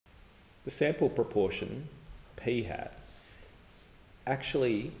The sample proportion, p hat,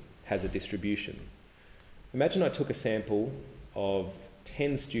 actually has a distribution. Imagine I took a sample of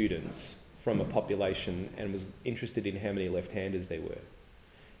 10 students from a population and was interested in how many left-handers there were.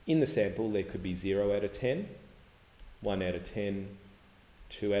 In the sample, there could be 0 out of 10, 1 out of 10,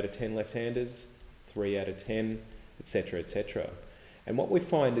 2 out of 10 left-handers, 3 out of 10, etc., etc. And what we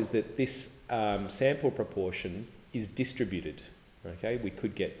find is that this sample proportion is distributed. Okay, we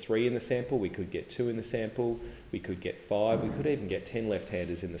could get 3 in the sample, we could get 2 in the sample, we could get 5, we could even get 10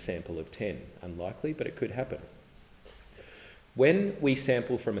 left-handers in the sample of 10. Unlikely, but it could happen. When we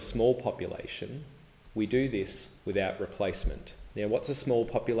sample from a small population, we do this without replacement. Now, what's a small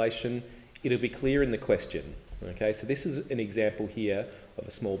population? It'll be clear in the question. Okay, so this is an example here of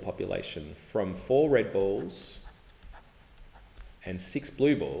a small population. From 4 red balls and 6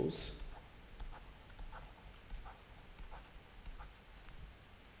 blue balls,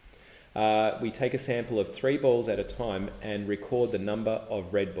 we take a sample of 3 balls at a time and record the number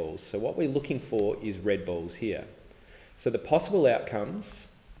of red balls. So what we're looking for is red balls here. So the possible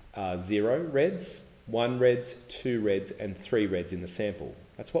outcomes are 0 reds, 1 reds, 2 reds, and 3 reds in the sample.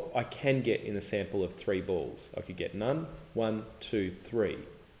 That's what I can get in a sample of 3 balls. I could get none, 1, 2, 3.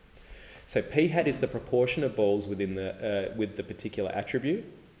 So p hat is the proportion of balls within the, with the particular attribute.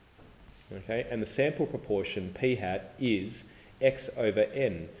 Okay, and the sample proportion p hat is x over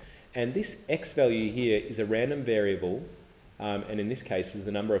n. And this x value here is a random variable, and in this case is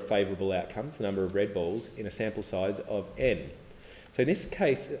the number of favourable outcomes, the number of red balls in a sample size of n. So in this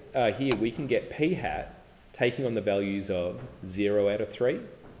case here we can get p hat taking on the values of 0 out of 3.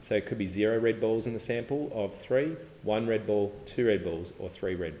 So it could be 0 red balls in the sample of 3, 1 red ball, 2 red balls, or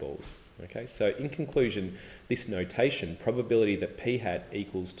 3 red balls. Okay, so in conclusion, this notation, probability that p hat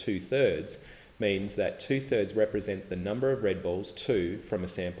equals 2/3, means that 2/3 represents the number of red balls, 2, from a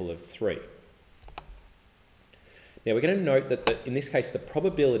sample of 3. Now we're going to note that in this case the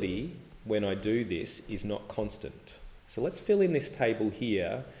probability when I do this is not constant. So let's fill in this table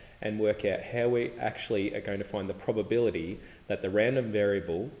here and work out how we actually are going to find the probability that the random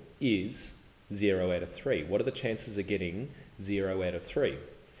variable is 0 out of 3. What are the chances of getting 0 out of 3?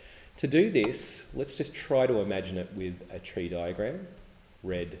 To do this, let's just try to imagine it with a tree diagram,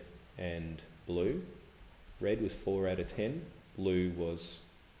 red and blue. Red was 4 out of 10, blue was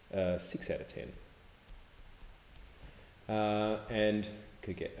 6 out of 10. And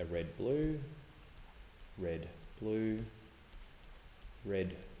could get a red, blue, red, blue,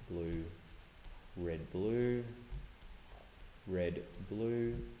 red, blue, red, blue, red,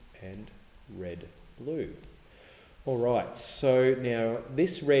 blue, and red, blue. All right, so now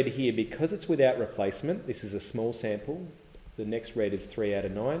this red here, because it's without replacement, this is a small sample. The next red is 3 out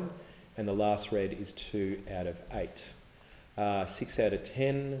of 9. And the last red is 2 out of 8. 6 out of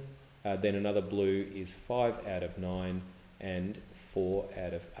 10, then another blue is 5 out of 9 and 4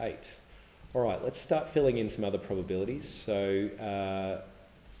 out of 8. All right, let's start filling in some other probabilities. So,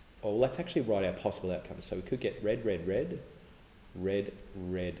 let's actually write our possible outcomes. So we could get red, red, red, red,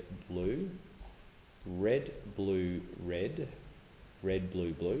 red, blue, red, blue, red, red,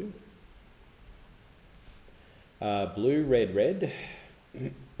 blue, blue, blue, red, red,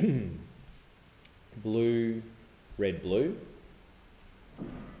 blue, red, blue,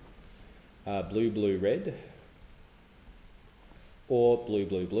 blue, blue, red, or blue,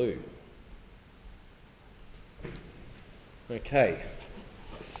 blue, blue. Okay,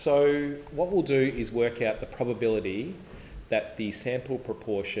 so what we'll do is work out the probability that the sample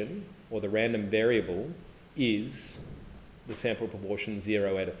proportion or the random variable is the sample proportion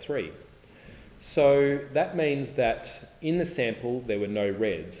 0 out of 3. So that means that in the sample there were no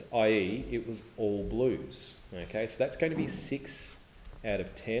reds, i.e. it was all blues. Okay, so that's going to be 6 out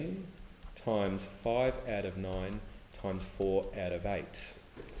of 10 times 5 out of 9 times 4 out of 8.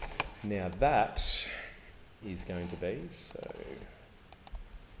 Now that is going to be, so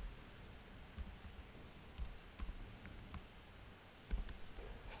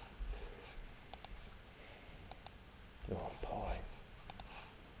pi.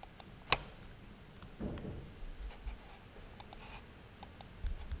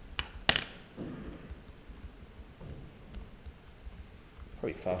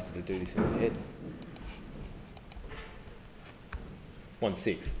 Probably faster to do this in the head.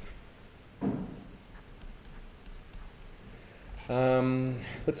 1/6.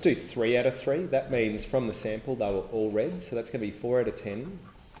 Let's do 3 out of 3. That means from the sample they were all red, so that's going to be 4 out of 10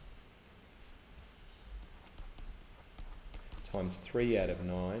 times 3 out of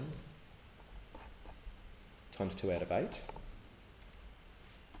 9 times 2 out of 8.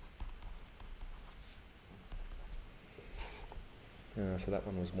 So that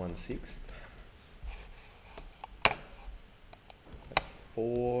one was 1/6. That's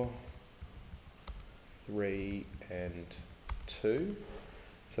 4, 3 and 2.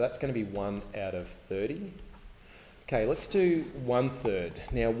 So that's going to be 1 out of 30. Okay, let's do 1/3.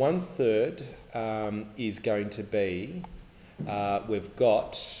 Now 1/3 is going to be, we've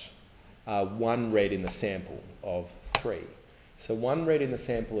got 1 red in the sample of 3. So 1 red in the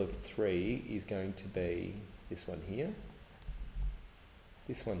sample of 3 is going to be this one here,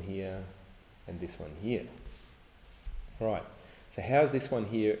 this one here, and this one here. All right, so how's this one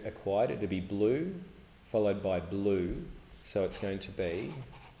here acquired? It'll be blue followed by blue. So it's going to be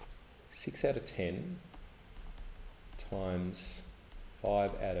 6 out of 10 times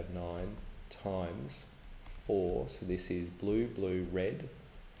 5 out of 9 times 4. So this is blue, blue, red,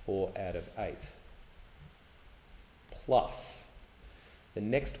 4 out of 8. Plus, the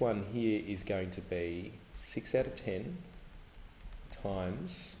next one here is going to be 6 out of 10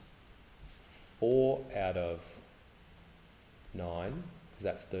 times 4 out of 9, because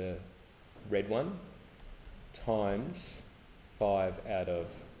that's the red one, times 5 out of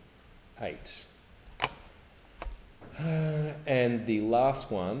 8. And the last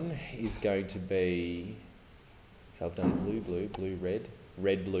one is going to be, so I've done blue, blue, blue, red,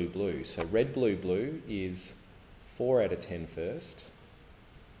 red, blue, blue. So red, blue, blue is 4 out of 10 first,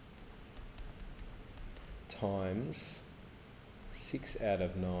 times 6 out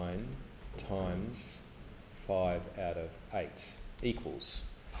of 9 times 5 out of 8 equals.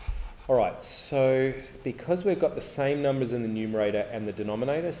 All right, so because we've got the same numbers in the numerator and the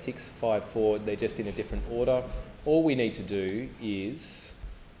denominator, 6, 5, 4, they're just in a different order. All we need to do is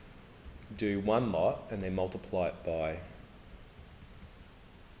do one lot and then multiply it by.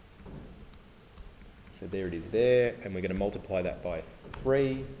 So there it is there, and we're going to multiply that by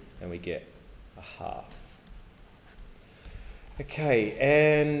 3, and we get a half. Okay,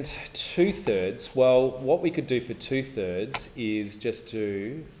 and 2/3. Well, what we could do for 2/3 is just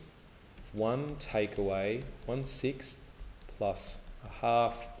do 1 take away 1/6 plus a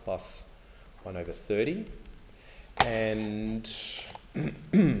half plus 1 over 30. And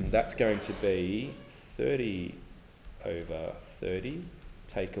that's going to be 30 over 30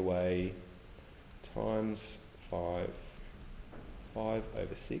 take away times 5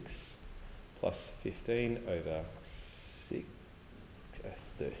 over 6 plus 15 over 6,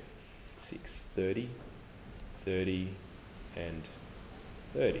 30, 30 and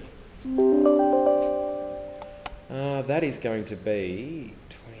 30. That is going to be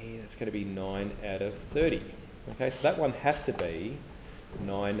 20, that's going to be 9 out of 30. Okay, so that one has to be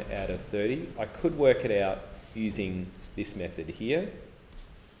 9 out of 30. I could work it out using this method here,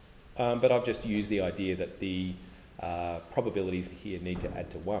 but I've just used the idea that the probabilities here need to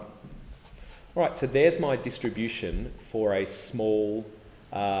add to 1. All right, so there's my distribution for a small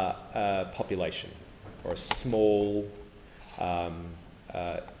population, or a small, a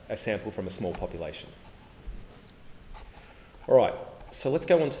sample from a small population. All right, so let's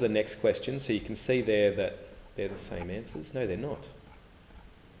go on to the next question. So you can see there that they're the same answers. No, they're not.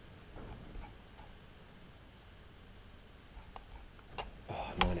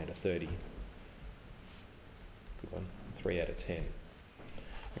 Oh, 9 out of 30. Good one. 3 out of 10.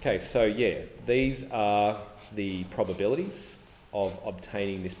 Okay, so yeah, these are the probabilities of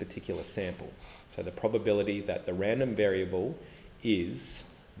obtaining this particular sample. So the probability that the random variable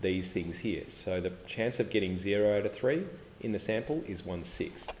is these things here. So the chance of getting 0 out of 3 in the sample is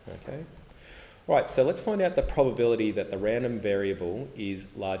 1/6, okay? All right, so let's find out the probability that the random variable is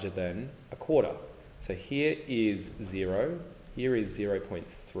larger than a quarter. So here is 0, here is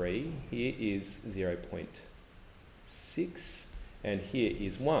 0.3, here is 0.6, and here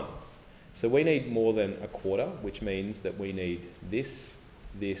is 1. So we need more than a quarter, which means that we need this,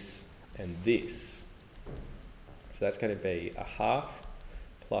 this, and this. So that's going to be a half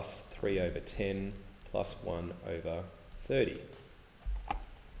plus 3 over 10 plus 1 over 30.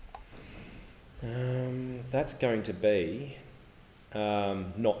 That's going to be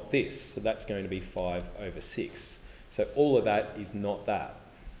not this, so that's going to be 5 over 6. So all of that is not that.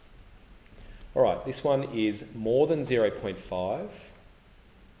 All right, this one is more than 0.5.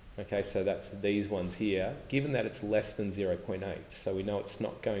 Okay, so that's these ones here, given that it's less than 0.8. So we know it's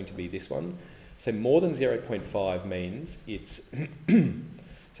not going to be this one. So more than 0.5 means it's,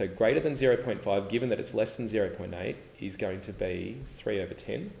 so greater than 0.5, given that it's less than 0.8, is going to be 3 over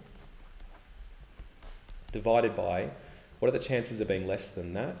 10. Divided by, what are the chances of being less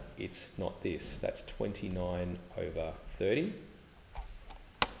than that? It's not this, that's 29 over 30.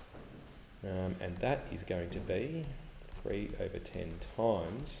 And that is going to be 3 over 10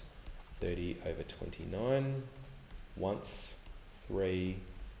 times 30 over 29, once, 3,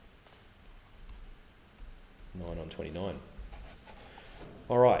 9 on 29.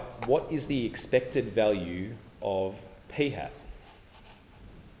 All right, what is the expected value of p hat?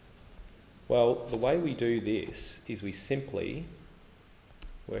 Well, the way we do this is we simply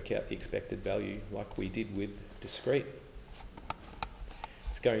work out the expected value like we did with discrete.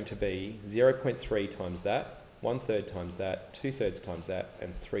 It's going to be 0.3 times that, 1/3 times that, 2/3 times that,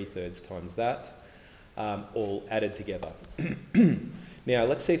 and 3/3 times that, all added together. Now,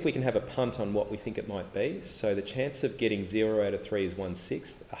 let's see if we can have a punt on what we think it might be. So the chance of getting 0 out of 3 is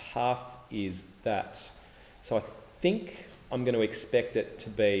 1/6. A half is that. So I think I'm going to expect it to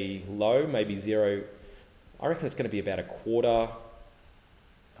be low, maybe 0. I reckon it's going to be about a quarter.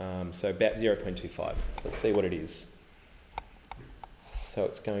 So about 0.25. Let's see what it is. So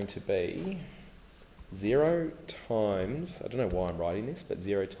it's going to be 0 times, I don't know why I'm writing this, but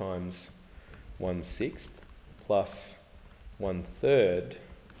 0 times 1/6 plus 1/3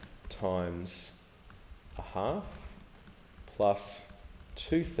 times a half plus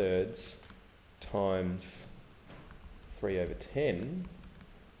 2/3 times 3/10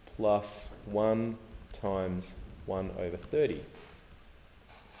 plus 1 times 1/30.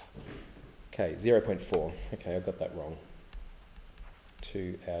 Okay, 0.4. Okay, I got that wrong.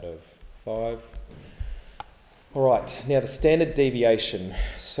 2 out of 5. All right, now the standard deviation.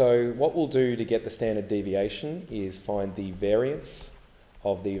 So what we'll do to get the standard deviation is find the variance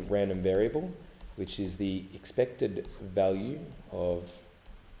of the random variable, which is the expected value of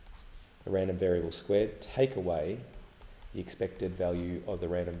a random variable squared, take away the expected value of the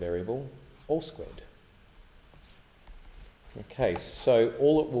random variable all squared. Okay, so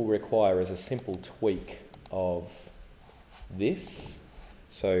all it will require is a simple tweak of this.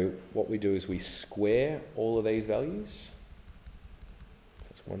 So what we do is we square all of these values.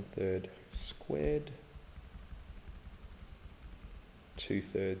 That's 1/3 squared,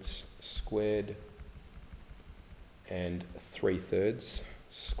 2/3 squared, and 3/3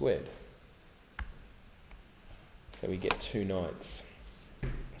 squared. So we get 2/9.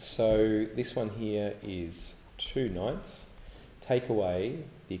 So this one here is 2/9. Take away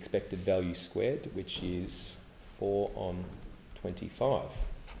the expected value squared, which is 4 on 25.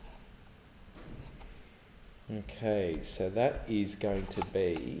 Okay, so that is going to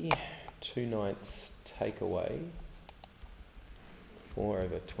be 2/9 take away 4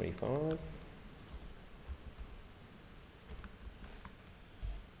 over 25,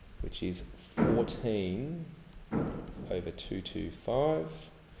 which is 14 over 225.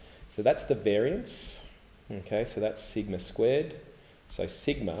 So that's the variance. Okay, so that's sigma squared. So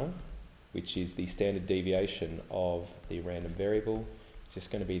sigma, which is the standard deviation of the random variable, is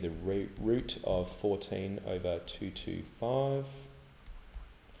just going to be the root of 14 over 225,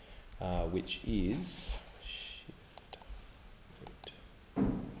 which is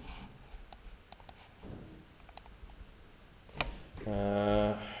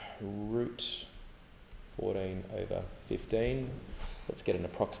root 14 over 15. Let's get an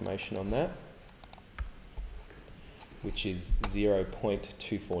approximation on that, which is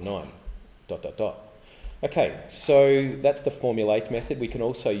 0.249, ... Okay, so that's the formulaic method. We can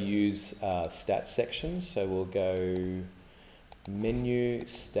also use stats sections. So we'll go menu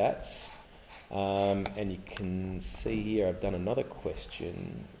stats, and you can see here I've done another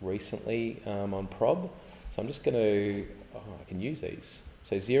question recently on prob. So I'm just going to, I can use these.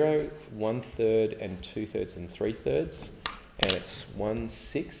 So 0, 1/3, and 2/3 and 3/3, and it's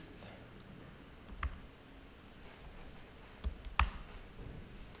 1/6.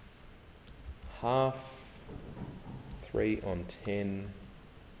 Half, 3 on 10,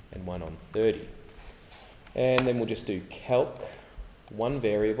 and 1 on 30. And then we'll just do calc one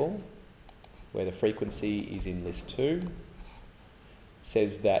variable where the frequency is in list 2.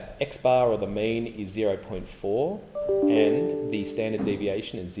 Says that x bar, or the mean, is 0.4 and the standard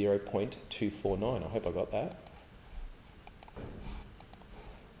deviation is 0.249. I hope I got that.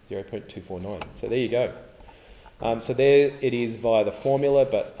 0.249. So there you go. So there it is via the formula,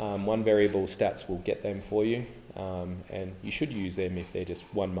 but one variable stats will get them for you, and you should use them if they're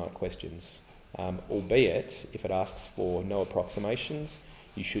just 1-mark questions. Albeit, if it asks for no approximations,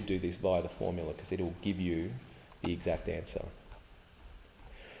 you should do this via the formula because it'll give you the exact answer.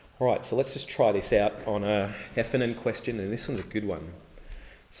 All right, so let's just try this out on a Heffernan question, and this one's a good one.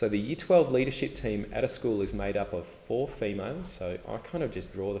 So the Year 12 leadership team at a school is made up of 4 females, so I kind of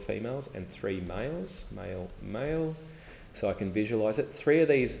just draw the females, and 3 males, male, male, so I can visualise it. 3 of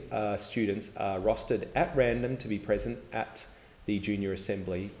these students are rostered at random to be present at the junior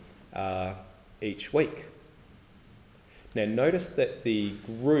assembly each week. Now notice that the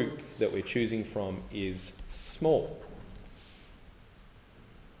group that we're choosing from is small.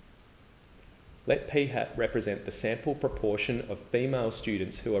 Let P hat represent the sample proportion of female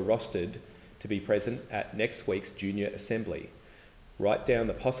students who are rostered to be present at next week's junior assembly. Write down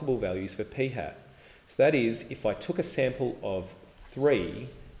the possible values for P hat. So that is, if I took a sample of 3,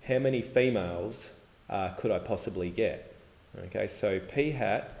 how many females could I possibly get? Okay, so P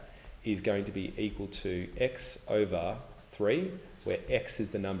hat is going to be equal to x over 3, where x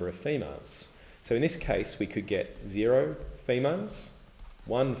is the number of females. So in this case, we could get 0 females,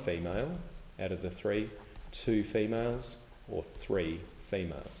 1 female out of the 3, 2 females, or 3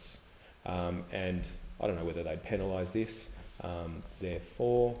 females. And I don't know whether they'd penalise this.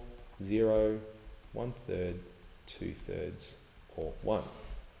 Therefore, 0, 1/3, 2/3, or 1.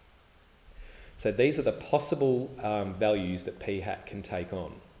 So these are the possible values that P hat can take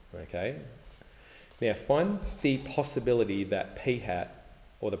on. Okay. Now find the possibility that P hat,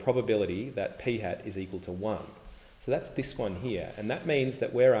 or the probability that P hat is equal to 1. So that's this one here, and that means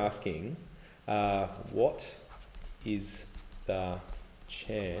that we're asking what is the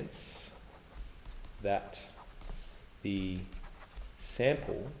chance that the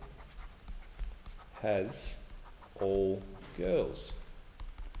sample has all girls.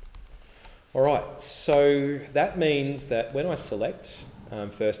 All right, so that means that when I select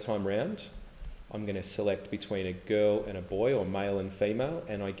first time round, I'm going to select between a girl and a boy, or male and female,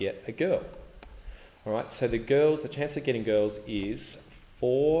 and I get a girl. All right, so the chance of getting girls is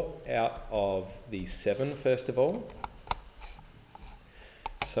 4 out of the 7, first of all.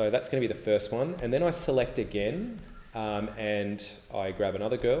 So that's going to be the first one. And then I select again, and I grab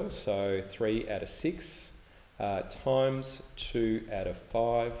another girl. So 3 out of 6 times 2 out of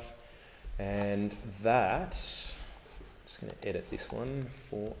 5. And that, I'm just going to edit this one,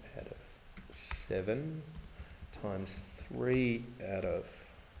 4 out of 7 times 3 out of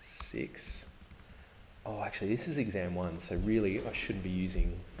 6. Oh, actually, this is exam 1, so really I shouldn't be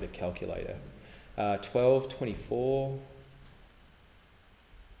using the calculator. 12, 24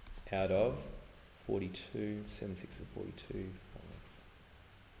 out of 42, 7, 6 of 42, 5,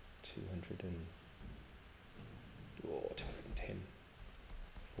 210,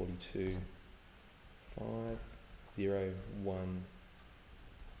 42, 5, 0, 1,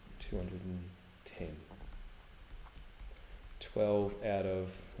 210. 12 out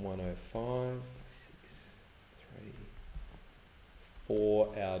of 105, 6, 3,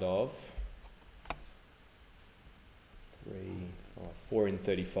 4 out of 3, 4 in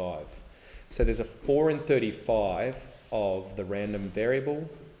 35. So there's a 4 in 35 of the random variable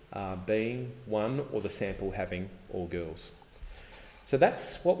being 1, or the sample having all girls. So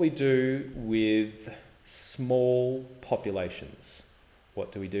that's what we do with small populations.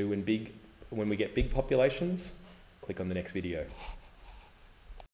 What do we do when we get big populations? Click on the next video.